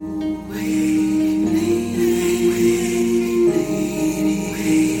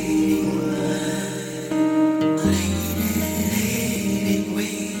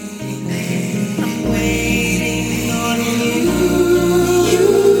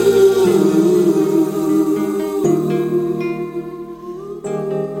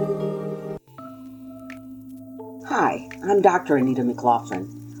Dr. Anita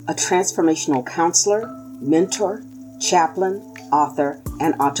McLaughlin, a transformational counselor, mentor, chaplain, author,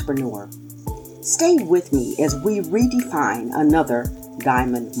 and entrepreneur. Stay with me as we redefine another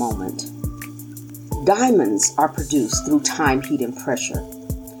diamond moment. Diamonds are produced through time, heat, and pressure.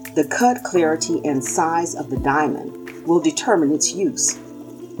 The cut, clarity, and size of the diamond will determine its use.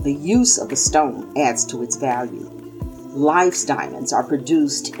 The use of the stone adds to its value. Life's diamonds are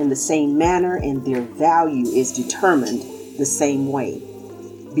produced in the same manner and their value is determined the same way.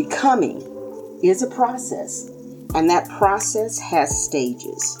 Becoming is a process, and that process has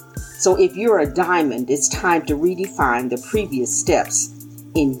stages. So if you're a diamond, it's time to redefine the previous steps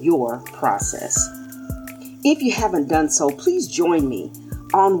in your process. If you haven't done so, please join me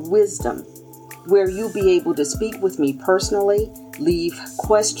on Wisdom, where you'll be able to speak with me personally, leave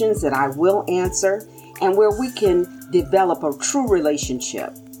questions that I will answer, and where we can develop a true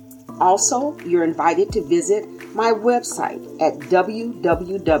relationship. Also, you're invited to visit my website at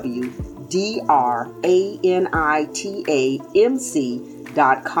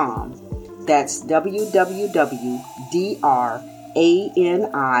www.dranitamc.com. That's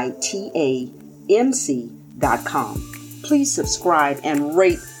www.dranitamc.com. Please subscribe and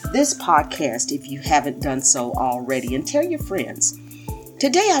rate this podcast if you haven't done so already, and tell your friends.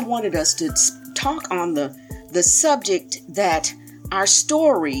 Today I wanted us to talk on the subject that our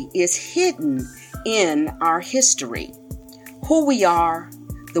story is hidden in our history. Who we are,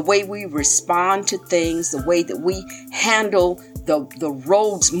 the way we respond to things, the way that we handle the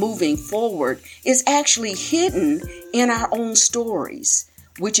roads moving forward is actually hidden in our own stories,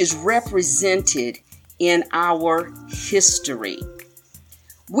 which is represented in our history.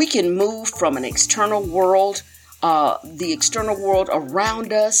 We can move from an external world, the external world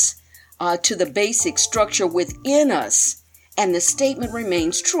around us, to the basic structure within us, and the statement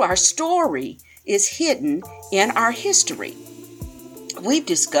remains true. Our story is hidden in our history. We've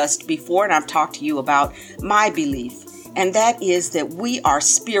discussed before, and I've talked to you about my belief, and that is that we are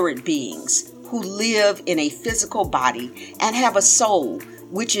spirit beings who live in a physical body and have a soul,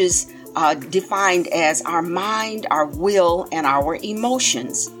 which is defined as our mind, our will, and our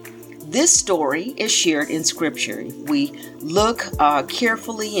emotions. This story is shared in Scripture. If we look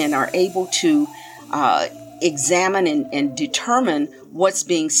carefully and are able to examine and determine what's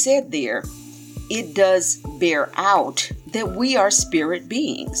being said there, it does bear out that we are spirit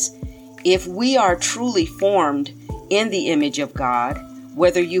beings. If we are truly formed in the image of God,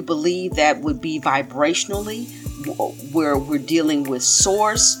 whether you believe that would be vibrationally, where we're dealing with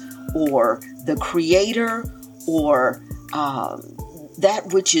source or the creator or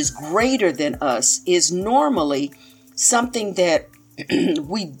that which is greater than us, is normally something that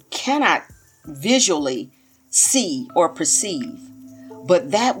we cannot visually see or perceive.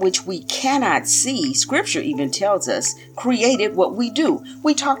 But that which we cannot see, Scripture even tells us, created what we do.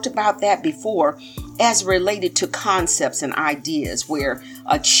 We talked about that before as related to concepts and ideas, where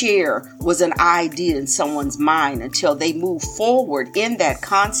a chair was an idea in someone's mind until they moved forward in that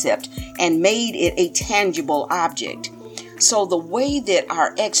concept and made it a tangible object. So the way that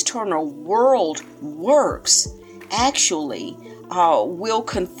our external world works actually will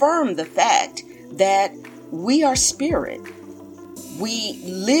confirm the fact that we are spirit. We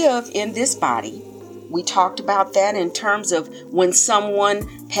live in this body. We talked about that in terms of when someone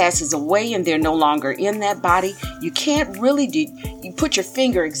passes away and they're no longer in that body. You can't really you put your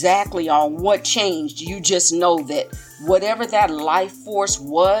finger exactly on what changed. You just know that whatever that life force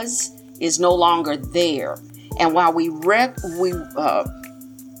was is no longer there. And while we recognize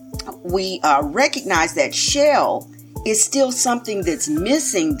that shell is still something that's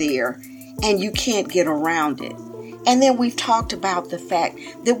missing there, and you can't get around it. And then we've talked about the fact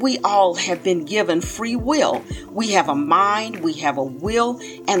that we all have been given free will. We have a mind, we have a will,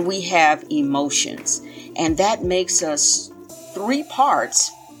 and we have emotions. And that makes us three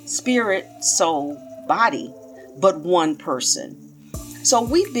parts: spirit, soul, body, but one person. So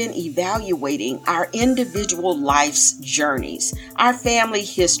we've been evaluating our individual life's journeys, our family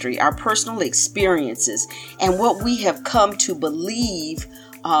history, our personal experiences, and what we have come to believe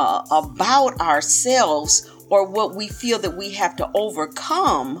about ourselves, or what we feel that we have to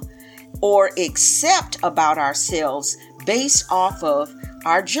overcome or accept about ourselves based off of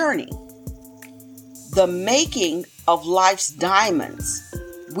our journey. The making of life's diamonds,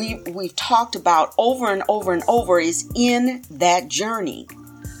 we've talked about over and over and over, is in that journey.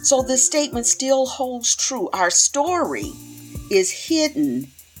 So this statement still holds true. Our story is hidden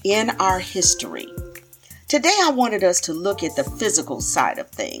in our history. Today, I wanted us to look at the physical side of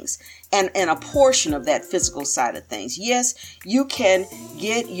things and a portion of that physical side of things. Yes, you can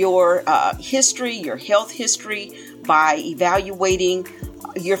get your history, your health history by evaluating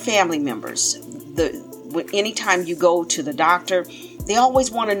your family members. Anytime you go to the doctor, they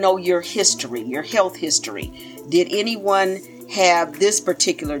always want to know your history, your health history. Did anyone have this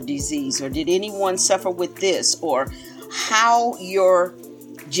particular disease, or did anyone suffer with this, or how your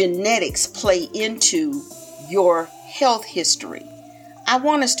genetics play into your health history. I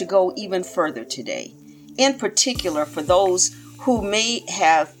want us to go even further today, in particular for those who may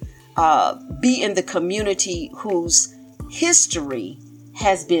have be in the community whose history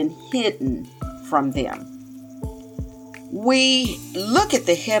has been hidden from them. We look at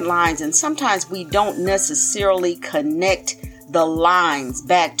the headlines and sometimes we don't necessarily connect the lines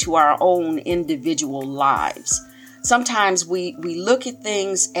back to our own individual lives. Sometimes we look at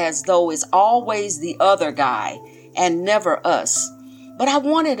things as though it's always the other guy and never us. But I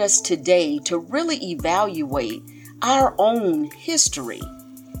wanted us today to really evaluate our own history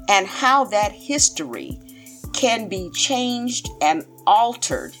and how that history can be changed and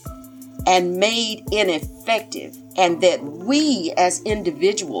altered and made ineffective, and that we as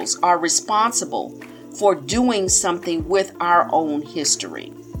individuals are responsible for doing something with our own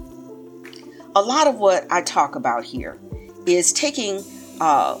history. A lot of what I talk about here is taking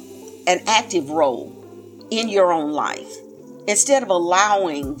an active role in your own life instead of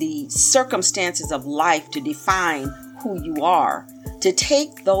allowing the circumstances of life to define who you are, to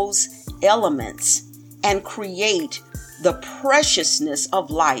take those elements and create the preciousness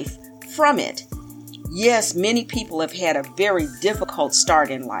of life from it. Yes, many people have had a very difficult start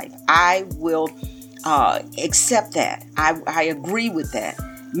in life. I will accept that. I agree with that.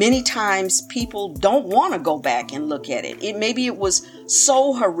 Many times people don't want to go back and look at it. Maybe it was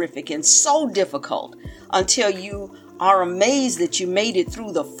so horrific and so difficult until you are amazed that you made it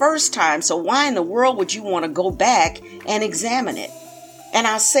through the first time. So why in the world would you want to go back and examine it? And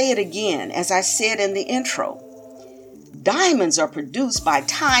I'll say it again, as I said in the intro. Diamonds are produced by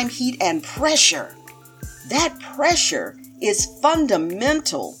time, heat, and pressure. That pressure is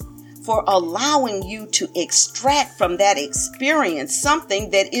fundamental for allowing you to extract from that experience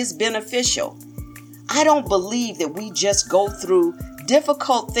something that is beneficial. I don't believe that we just go through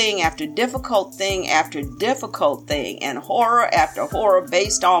difficult thing after difficult thing after difficult thing and horror after horror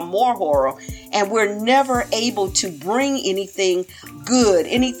based on more horror, and we're never able to bring anything good,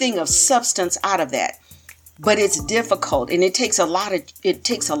 anything of substance out of that. But it's difficult, and it takes a lot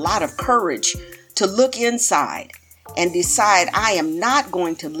of courage to look inside and decide, I am not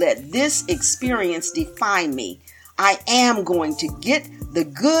going to let this experience define me. I am going to get the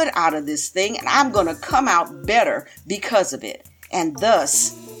good out of this thing, and I'm going to come out better because of it. And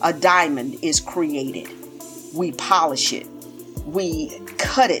thus, a diamond is created. We polish it. We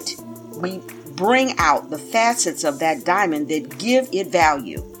cut it. We bring out the facets of that diamond that give it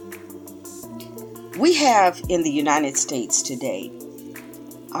value. We have in the United States today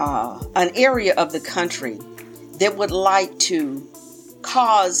an area of the country that would like to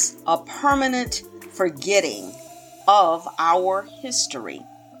cause a permanent forgetting of our history.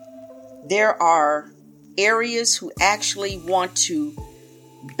 There are areas who actually want to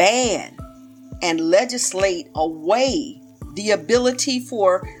ban and legislate away the ability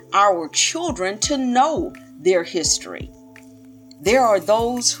for our children to know their history. There are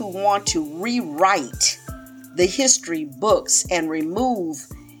those who want to rewrite the history books and remove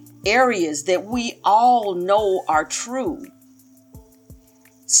areas that we all know are true,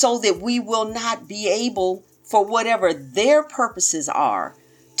 so that we will not be able, for whatever their purposes are,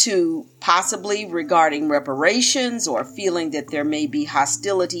 to possibly regarding reparations or feeling that there may be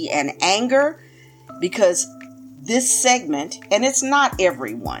hostility and anger, because this segment, and it's not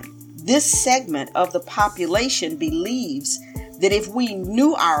everyone, this segment of the population believes that if we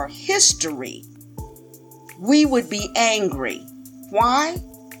knew our history, we would be angry. Why?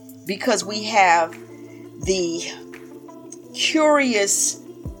 Because we have the curious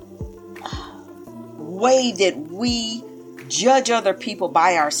way that we judge other people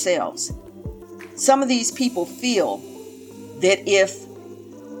by ourselves. Some of these people feel that if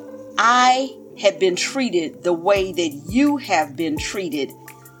I had been treated the way that you have been treated,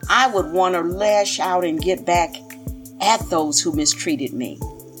 I would want to lash out and get back at those who mistreated me.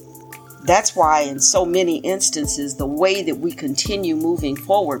 That's why in so many instances, the way that we continue moving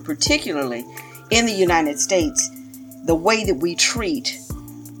forward, particularly in the United States, the way that we treat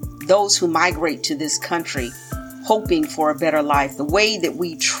those who migrate to this country hoping for a better life, the way that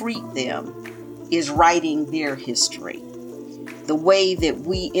we treat them is writing their history. The way that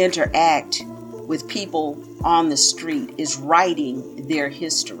we interact with people on the street is writing their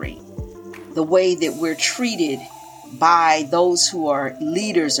history. The way that we're treated by those who are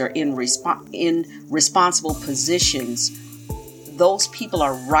leaders or in responsible positions. Those people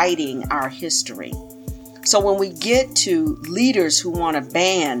are writing our history. So when we get to leaders who want to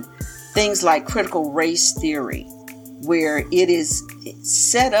ban things like critical race theory, where it is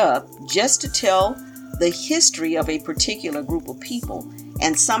set up just to tell the history of a particular group of people,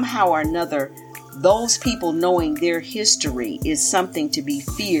 and somehow or another, those people knowing their history is something to be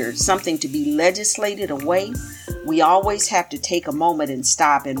feared, something to be legislated away, we always have to take a moment and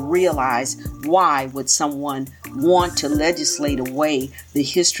stop and realize, why would someone want to legislate away the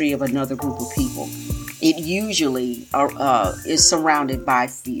history of another group of people? It usually is surrounded by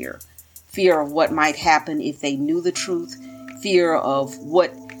fear. Fear of what might happen if they knew the truth, fear of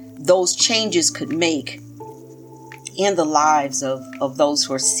what those changes could make in the lives of those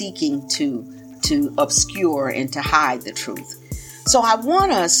who are seeking to obscure and to hide the truth. So I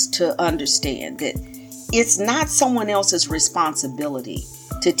want us to understand that it's not someone else's responsibility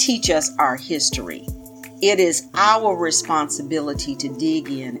to teach us our history. It is our responsibility to dig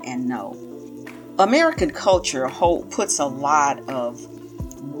in and know. American culture puts a lot of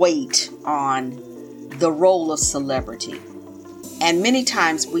weight on the role of celebrity. And many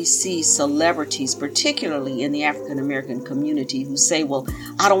times we see celebrities, particularly in the African American community, who say, well,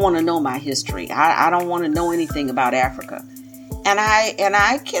 I don't want to know my history. I don't want to know anything about Africa. And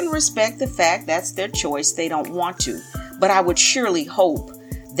I can respect the fact that's their choice. They don't want to. But I would surely hope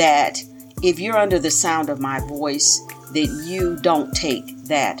that if you're under the sound of my voice, that you don't take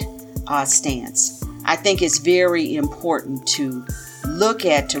that stance. I think it's very important to look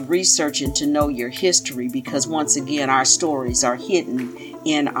at, to research, and to know your history, because once again, our stories are hidden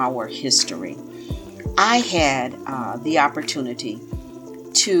in our history. I had the opportunity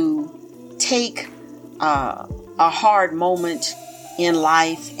to take a hard moment in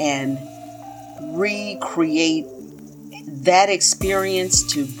life and recreate that experience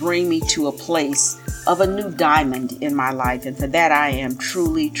to bring me to a place of a new diamond in my life. And for that, I am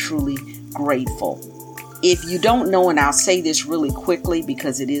truly, truly grateful. If you don't know, and I'll say this really quickly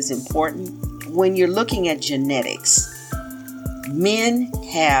because it is important, when you're looking at genetics, men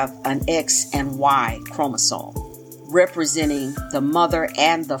have an X and Y chromosome representing the mother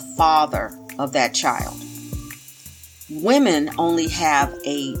and the father of that child. Women only have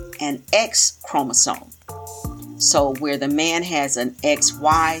an X chromosome. So where the man has an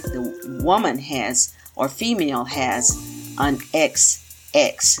XY, the woman has, or female has, an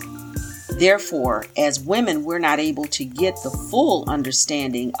XX. Therefore, as women, we're not able to get the full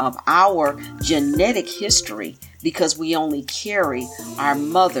understanding of our genetic history because we only carry our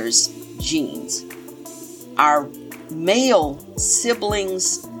mother's genes. Our male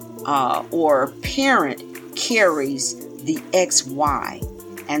siblings or parent carries the XY.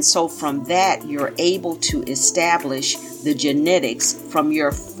 And so from that, you're able to establish the genetics from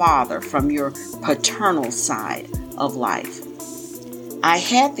your father, from your paternal side of life. I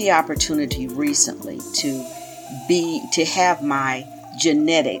had the opportunity recently to have my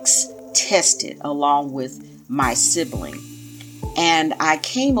genetics tested along with my sibling. And I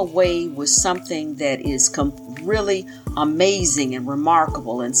came away with something that is really amazing and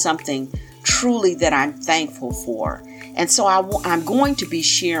remarkable, and something truly that I'm thankful for. And so I'm going to be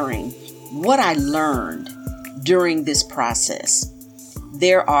sharing what I learned during this process.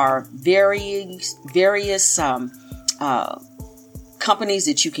 There are various companies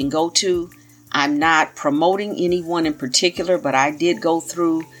that you can go to. I'm not promoting anyone in particular, but I did go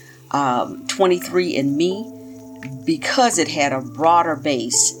through 23andMe because it had a broader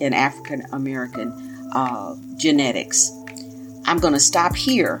base in African American genetics. I'm going to stop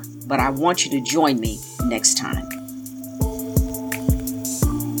here, but I want you to join me next time.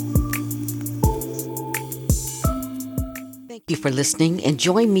 Thank you for listening, and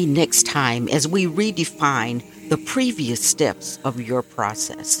join me next time as we redefine the previous steps of your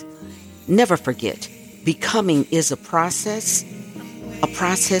process. Never forget, becoming is a process. A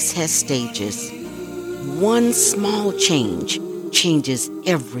process has stages. One small change changes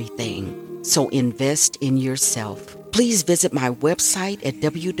everything. So invest in yourself. Please visit my website at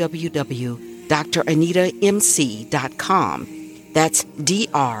www.dranitamc.com. That's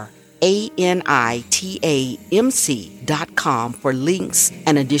DRANITAMC.com for links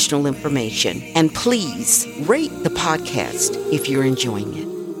and additional information. And please rate the podcast if you're enjoying it.